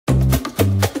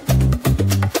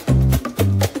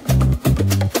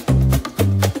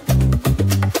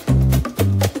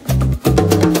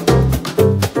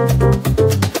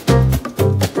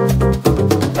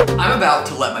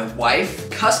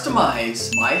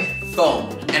my phone.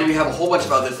 And we have a whole bunch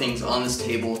of other things on this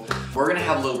table. We're gonna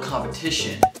have a little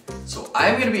competition. So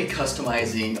I'm gonna be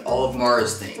customizing all of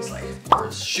Mara's things, like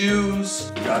Mara's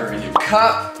shoes, we got her a new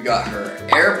cup, we got her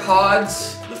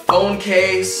AirPods, the phone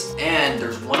case, and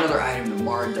there's one other item that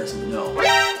Mara doesn't know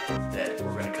that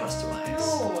we're gonna customize.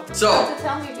 No, so,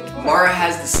 tell me before. Mara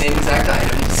has the same exact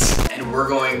items, and we're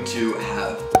going to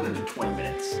have, I'm gonna do 20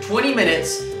 minutes. 20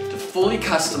 minutes to fully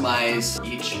customize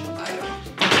each item.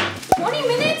 20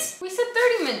 minutes? We said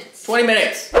 30 minutes. 20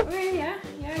 minutes. Okay, yeah,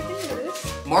 I can do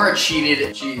this. Mara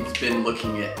cheated. She's been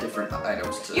looking at different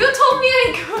items to... You told me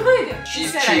I could.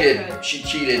 She's cheated. She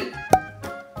cheated.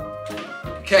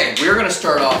 Okay, we're gonna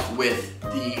start off with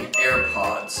the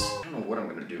AirPods. I don't know what I'm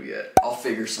gonna do yet. I'll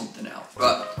figure something out.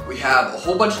 But we have a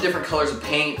whole bunch of different colors of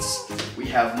paints. We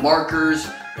have markers.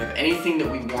 We have anything that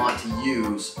we want to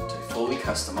use to fully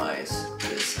customize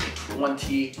this in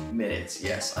 20 minutes.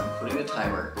 Yes, I'm putting the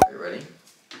timer. Are you ready?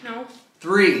 No.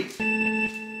 3,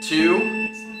 2,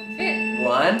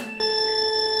 1,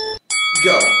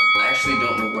 go. I actually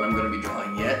don't know what I'm gonna be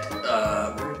drawing yet.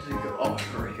 Where did it go? Oh,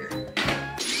 right here.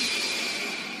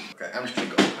 Okay, I'm just gonna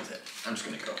go with it. I'm just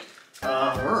gonna go.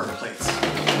 Where are our plates?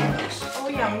 Oh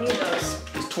yeah, we need those.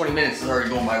 This 20 minutes is already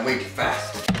going by way too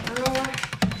fast. I don't know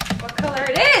what color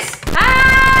it is.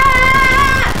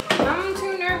 Ah! I'm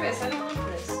too nervous. I don't like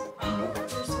this.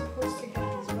 We're supposed to get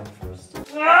these wet first.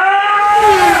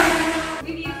 Ah!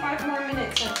 We need 5 more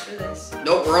minutes after this.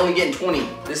 Nope, we're only getting 20.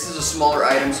 This is a smaller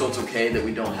item, so it's okay that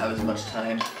we don't have as much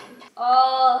time.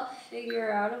 All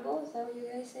figure-outable? Is that what you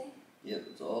guys say? Yep,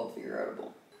 it's all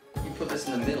figure-outable. You put this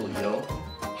in the middle, yo.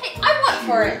 Hey, I want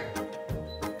for it.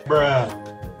 Bruh.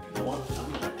 You want?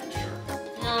 I'm not too sure.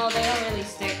 No, they don't really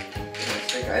stick. You don't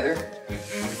stick either?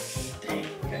 Dang,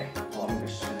 okay. Well, I'm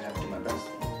just gonna have to do my best.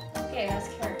 Okay, that's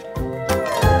character.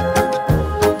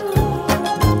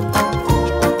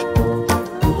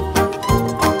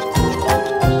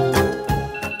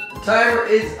 Timer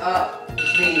is up,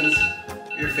 which means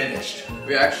you're finished.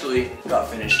 We actually got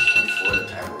finished before the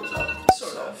timer was up.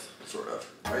 Sort of.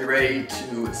 Are you ready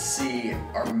to see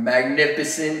our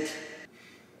magnificent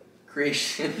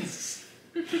creations?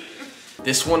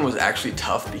 This one was actually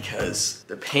tough because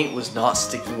the paint was not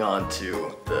sticking onto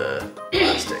the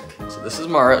plastic. So this is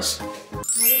Mara's.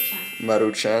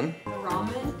 Maruchan. The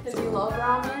ramen, because you love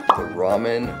ramen. The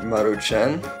ramen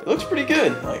Maruchan. It looks pretty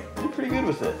good. Like, you're pretty good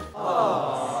with it.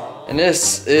 Aww. And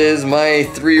this is my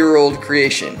 3-year-old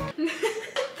creation.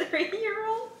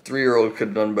 3-year-old? 3-year-old could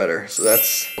have done better. So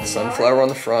that's the sunflower on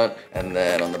the front, and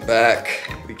then on the back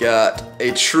we got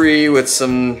a tree with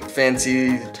some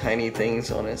fancy tiny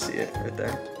things on it. See it right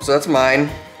there? So that's mine.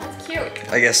 That's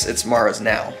cute. I guess it's Mara's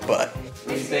now, but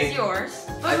This is yours.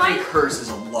 But I think hers is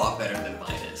a lot better than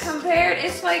mine is. Compared,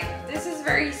 it's like, this is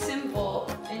very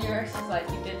simple, and yours is like,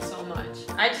 you did so much.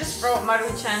 I just wrote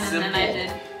Maruchan and then I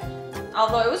did,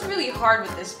 although it was really hard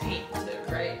with this paint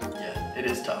too, right? Yeah, it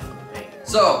is tough with the paint.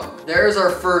 So, there's our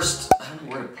first, I don't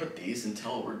know where to put these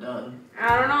until we're done.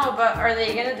 I don't know, but are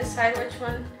they gonna decide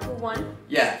who won?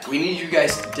 Yeah, we need you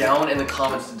guys down in the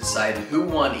comments to decide who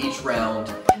won each round.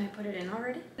 Can I put it in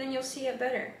already? Then you'll see it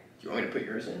better. Do you want me to put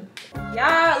yours in?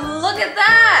 Yeah, look at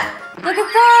that! Look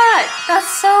at that! That's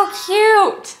so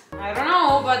cute! I don't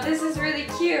know, but this is really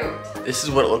cute. This is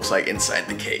what it looks like inside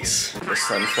the case. The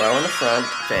sunflower on the front,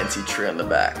 fancy tree on the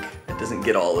back. It doesn't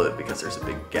get all of it because there's a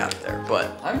big gap there,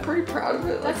 but I'm pretty proud of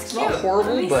it. Like, That's it's cute. not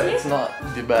horrible, Let me but see. it's not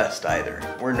the best either.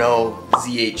 We're no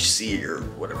ZHC or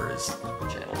whatever his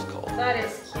channel's called. That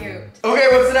is cute. Okay,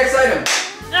 what's the next item?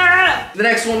 Ah! The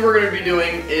next one we're gonna be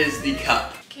doing is the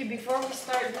cup. Okay, before we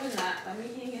start doing that, let me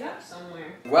hang it up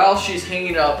somewhere. While she's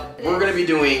hanging it up, we're gonna be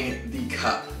doing the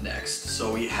cup next.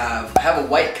 So I have a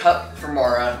white cup for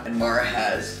Mara, and Mara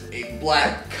has a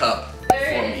black cup for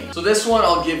me. So this one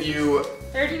I'll give you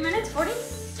 30 minutes, 40?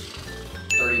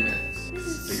 30 minutes. This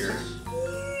is Bigger.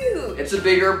 cute. It's a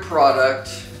bigger product.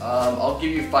 I'll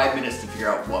give you 5 minutes to figure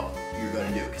out what you're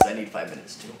gonna do, because I need 5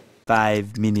 minutes too.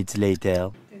 5 minutes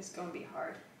later. This is gonna be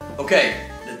hard. Okay,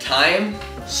 the time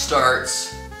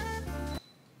starts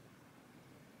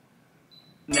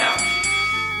now.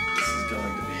 This is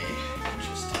going to be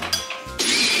interesting.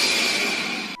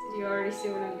 Did you already see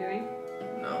what I'm doing?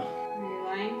 No, Are you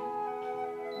lying?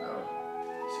 no.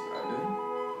 See what I'm doing?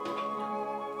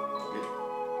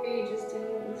 Are you just doing it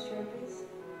with Sharpies?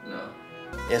 No.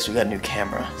 Yes, we got a new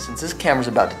camera. Since this camera's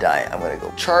about to die, I'm gonna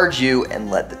go charge you and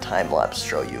let the time lapse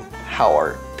show you how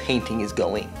our painting is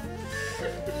going.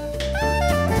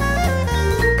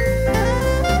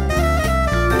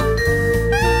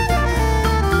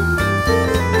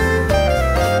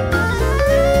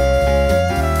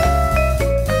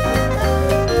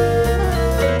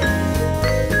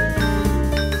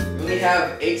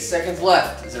 have 8 seconds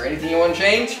left. Is there anything you want to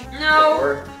change? No.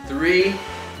 4, 3,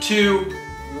 2,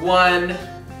 1.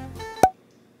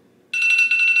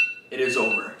 It is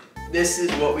over. This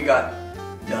is what we got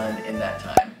done in that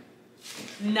time.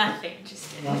 Nothing, just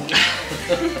kidding. Do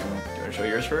you want to show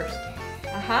yours first?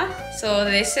 So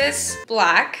this is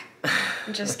black.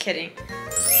 Just kidding.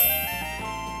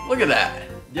 Look at that.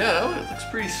 Yeah, that looks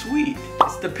pretty sweet.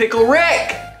 It's the Pickle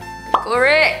Rick. Pickle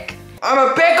Rick. I'm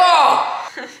a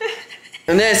pickle!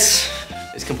 And this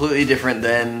is completely different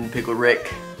than Pickle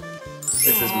Rick.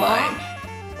 This is mine,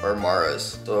 or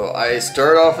Mara's. So I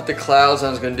started off with the clouds. I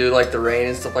was gonna do like the rain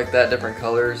and stuff like that, different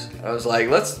colors. I was like,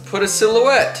 let's put a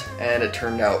silhouette. And it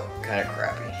turned out kind of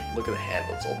crappy. Look at the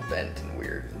handle, it's all bent and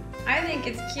weird. I think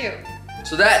it's cute.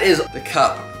 So that is the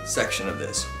cup section of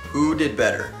this. Who did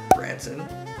better, Branson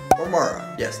or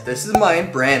Mara? Yes, this is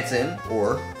mine, Branson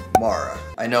or Mara.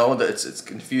 I know that it's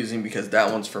confusing because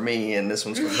that one's for me and this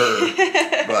one's for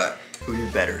her, but who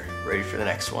did better? Ready for the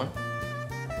next one?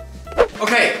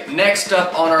 Okay, next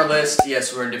up on our list,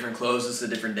 yes, we're in different clothes, this is a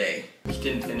different day. We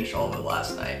didn't finish all of it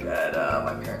last night.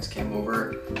 My parents came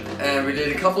over and we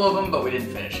did a couple of them, but we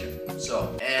didn't finish it.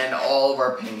 So, and all of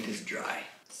our paint is dry.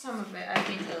 Some of it, I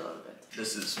painted a little bit.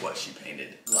 This is what she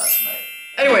painted last night.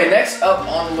 Anyway, next up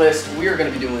on the list, we are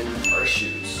gonna be doing our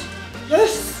shoes.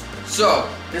 Yes! So,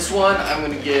 this one, I'm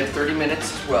gonna give 30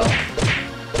 minutes as well.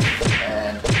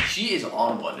 And she is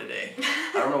on one today.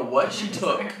 I don't know what she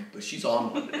took, but she's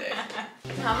on one today.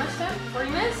 How much time? 40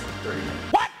 minutes? 30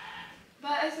 minutes. What?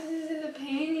 But the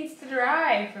paint needs to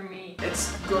dry for me.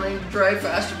 It's going to dry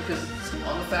faster because it's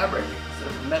on the fabric instead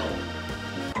of metal.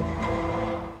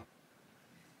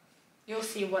 You'll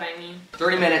see what I mean.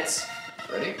 30 minutes.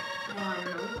 Ready? I don't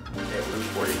know. Okay, we're doing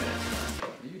 40 minutes. What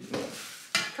are you doing?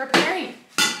 Preparing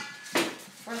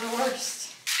for the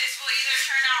worst. This will either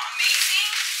turn out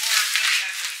amazing or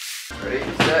really ugly.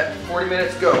 Ready, set, 40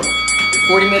 minutes, go. We have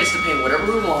 40 minutes to paint whatever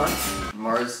we want.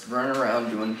 Mara's running around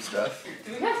doing stuff.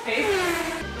 Do we have faith?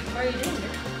 What are you doing here?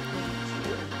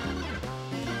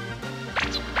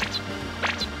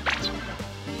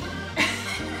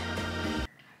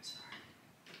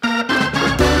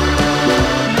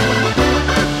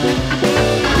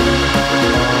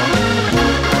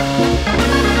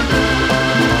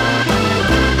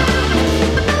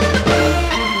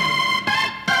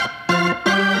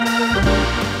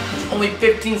 Only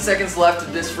 15 seconds left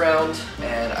of this round,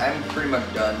 and I'm pretty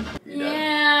much done. You done?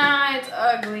 Yeah, it's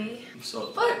ugly. I'm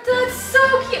so But that's so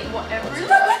cute. Whatever.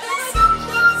 Look, it's so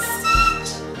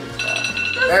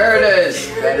cute. There it is.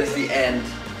 That is the end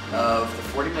of the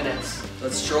 40 minutes.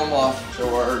 Let's show them off.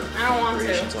 Show our I don't want to.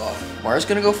 creations off. Mara's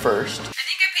gonna go first. I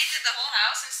think I painted the whole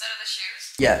house instead of the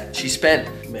shoes. Yeah, she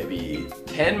spent maybe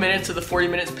 10 minutes of the 40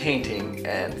 minutes painting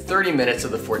and 30 minutes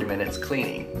of the 40 minutes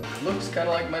cleaning. It looks kind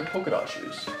of like my polka dot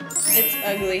shoes. It's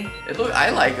ugly. I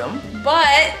like them.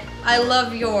 But I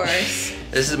love yours.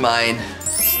 This is mine.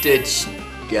 Stitch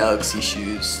Galaxy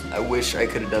shoes. I wish I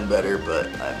could have done better, but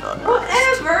I'm not.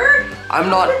 Whatever. I'm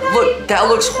not. Look, that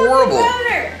looks horrible.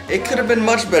 It could have been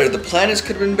much better. The planets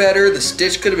could have been better. The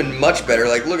stitch could have been much better.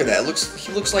 Like, look at that.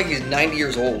 He looks like he's 90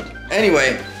 years old.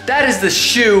 Anyway, that is the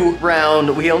shoe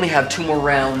round. We only have 2 more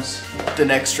rounds. The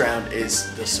next round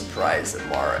is the surprise that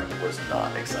Mara was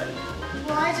not excited for.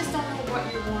 Well, I just don't know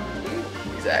what you want to do.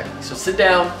 Exactly. So sit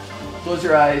down, close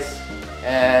your eyes,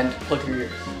 and plug your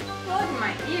ears. Plug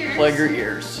my ears. Plug your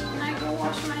ears. Can I go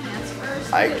wash my hands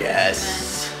first? I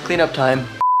guess. Clean up time.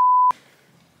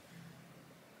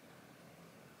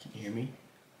 Can you hear me?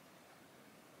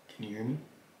 Can you hear me?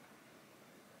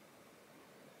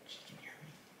 She can hear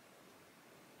me.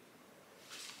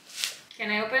 Can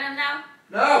I open them now?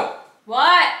 No!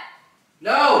 What?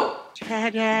 No!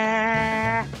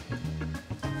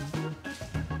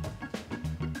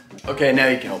 Okay, now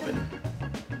you can open.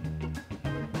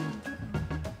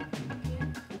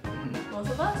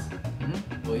 Both of us?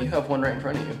 Well, you have one right in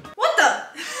front of you. What the?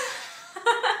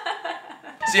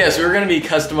 So yes, we're gonna be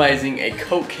customizing a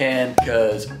Coke can,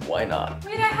 because why not?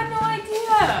 Wait, I had no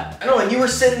idea. I know, and you were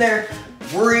sitting there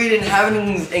worried and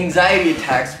having anxiety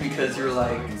attacks because you're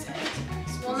like...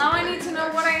 Well, now I need to know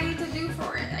what I need to do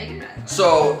for it. I do not.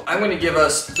 So, I'm gonna give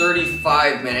us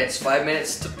 35 minutes, 5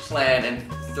 minutes to plan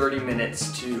and 30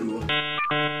 minutes to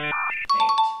paint.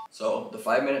 So, the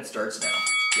 5 minutes starts now.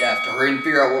 You have to hurry and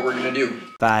figure out what we're gonna do.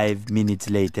 5 minutes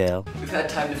later. We've had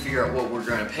time to figure out what we're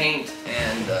gonna paint,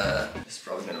 and this is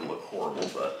probably gonna look horrible,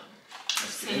 but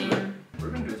let's get into it. We're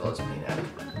gonna do is I'll just paint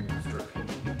afterwards. Start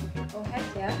painting. Oh, heck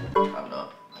yeah. I'm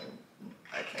not.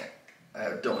 I can't.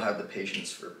 I don't have the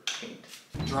patience for paint.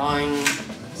 Drawing,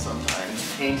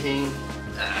 sometimes painting.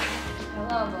 I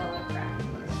love all the crap.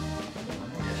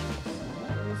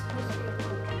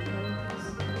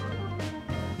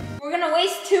 We're gonna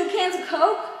waste 2 cans of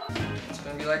Coke? It's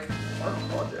gonna be like a art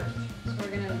project. So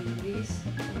we're gonna leave these.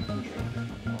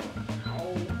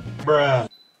 Ow. Bruh.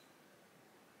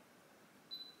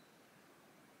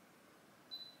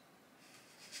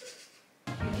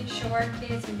 We can show our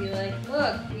kids and be like,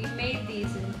 look, we made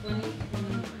these in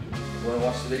 2021. Wanna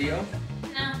watch the video?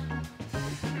 No.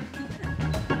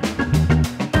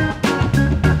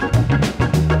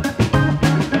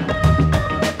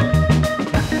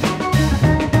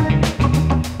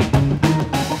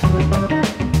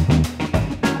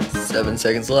 Seven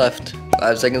seconds left.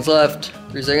 5 seconds left.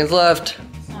 3 seconds left.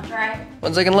 It's not dry.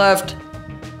 1 second left.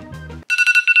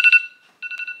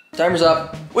 Timer's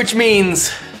up. Which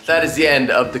means that is the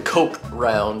end of the Coke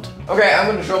round. Okay, I'm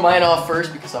gonna show mine off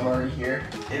first because I'm already here.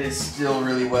 It is still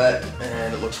really wet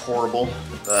and it looks horrible,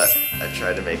 but I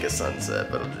tried to make a sunset,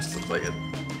 but it just looks like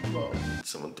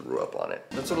someone threw up on it.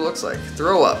 That's what it looks like.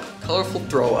 Throw up. Colorful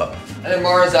throw up. And then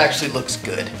Mara's actually looks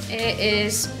good. It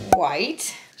is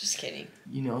white. Just kidding.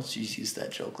 You know, she's used that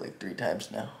joke like 3 times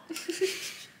now.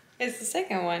 It's the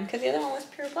second one, because the other one was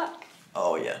pure black.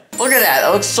 Oh yeah. Look at that, that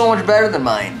looks so much better than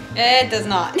mine. It does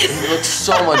not. It looks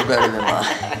so much better tn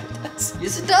mine.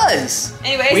 Yes, it does.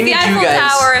 Anyway, it's the Eiffel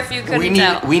Tower if you couldn't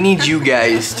tell. We need you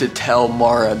guys to tell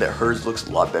Mara that hers looks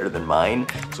a lot better than mine.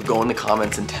 So go in the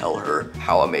comments and tell her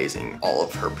how amazing all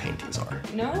of her paintings are.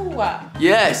 No.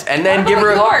 Yes, and then What give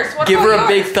her about give her a yours?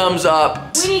 big thumbs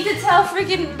up. We need to tell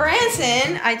freaking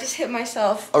Branson. I just hit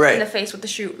myself Alright. in the face with the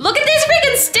shoe. Look at this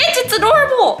freaking stitch, it's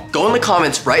adorable. Go in the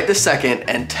comments right this second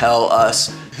and tell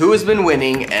us who has been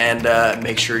winning, and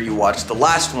make sure you watch the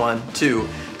last one too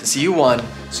to see who won.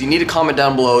 So you need to comment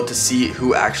down below to see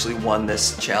who actually won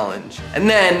this challenge. And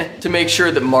then to make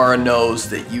sure that Mara knows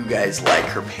that you guys like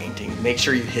her painting, make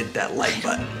sure you hit that like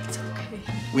button. It's okay.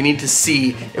 We need to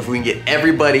see if we can get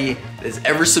everybody that's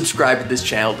ever subscribed to this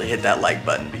channel to hit that like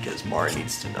button, because Mara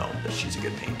needs to know that she's a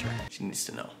good painter. She needs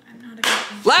to know. I'm not a good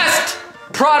painter. Last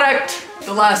product,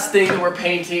 the last thing that we're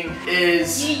painting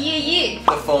is Yeah.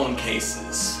 the phone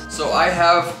cases. So I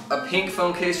have a pink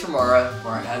phone case for Mara.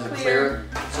 Mara has a clear.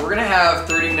 So we're gonna have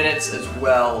 30 minutes as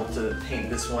well to paint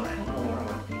this one. I don't know what I'm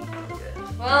gonna paint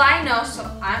yet. Well, I know, so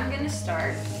I'm gonna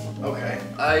start. Okay,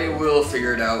 I will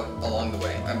figure it out along the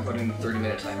way. I'm putting the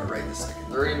 30-minute timer right this second.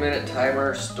 30-minute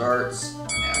timer starts now.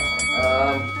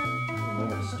 I don't know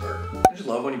where to start. I just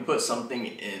love when you put something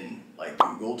in like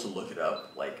Google to look it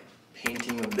up, like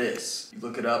painting of this. You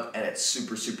look it up and it's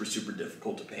super, super, super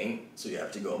difficult to paint. So you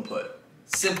have to go and put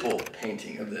simple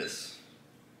painting of this.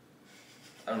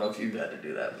 I don't know if you've had to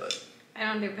do that, but. I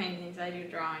don't do paintings, I do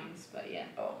drawings, but yeah.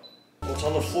 Oh. Well, it's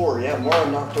on the floor. Yeah, Mara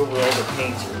knocked over all the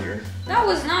paints earlier. That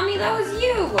was not me, that was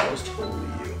you. That was totally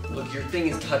you. Look, your thing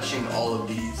is touching all of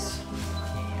these.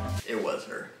 It was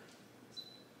her.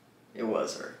 It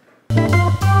was her.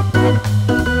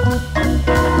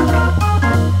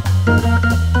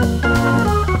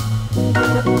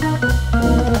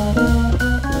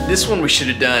 This one we should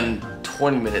have done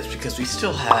 20 minutes because we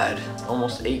still had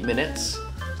almost 8 minutes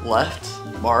left.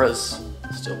 Mara's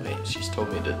still painting. She's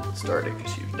told me to start it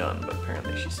because she was done, but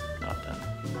apparently she's not done.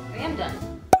 I am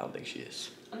done. I don't think she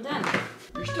is. I'm done.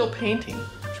 You're still painting,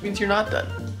 which means you're not done.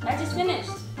 I just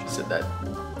finished. She said that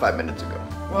 5 minutes ago.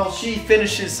 While she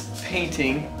finishes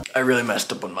painting, I really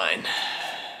messed up on mine.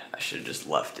 I should have just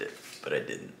left it, but I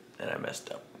didn't, and I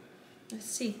messed up. Let's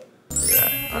see. Yeah,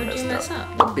 I Where'd you mess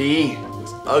up? The B.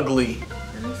 It's ugly.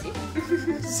 Let me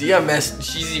see. See, I messed.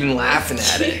 She's even laughing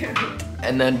at it.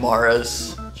 And then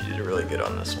Mara's. She did really good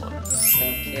on this one. So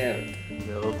cute.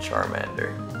 Little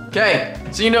Charmander. Okay,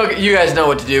 so you guys know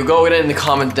what to do. Go in the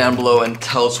comments down below and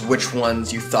tell us which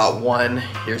ones you thought won.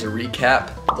 Here's a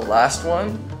recap. The last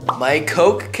one, my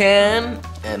Coke can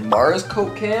and Mara's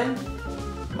Coke can.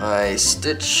 My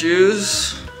Stitch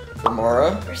shoes for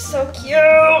Mara. They're so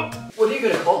cute. What are you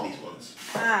gonna call these ones?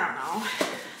 I don't know.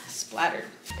 Splattered.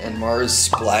 And Mara's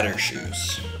splatter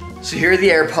shoes. So here are the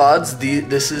AirPods.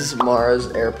 This is Mara's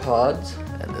AirPods,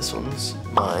 and this one's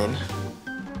mine.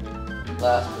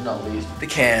 Last but not least, the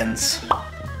cans.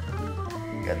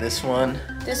 You got this one.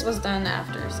 This was done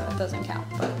after, so it doesn't count,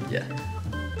 but. Yeah,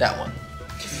 that one.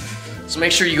 So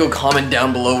make sure you go comment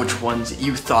down below which ones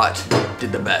you thought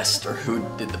did the best or who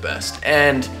did the best.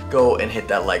 And go and hit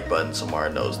that like button so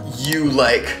Mara knows you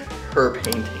like her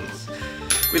paintings.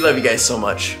 We love you guys so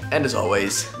much. And as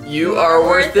always, you are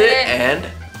worth it, and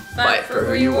fight for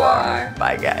who you are.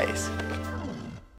 Bye guys.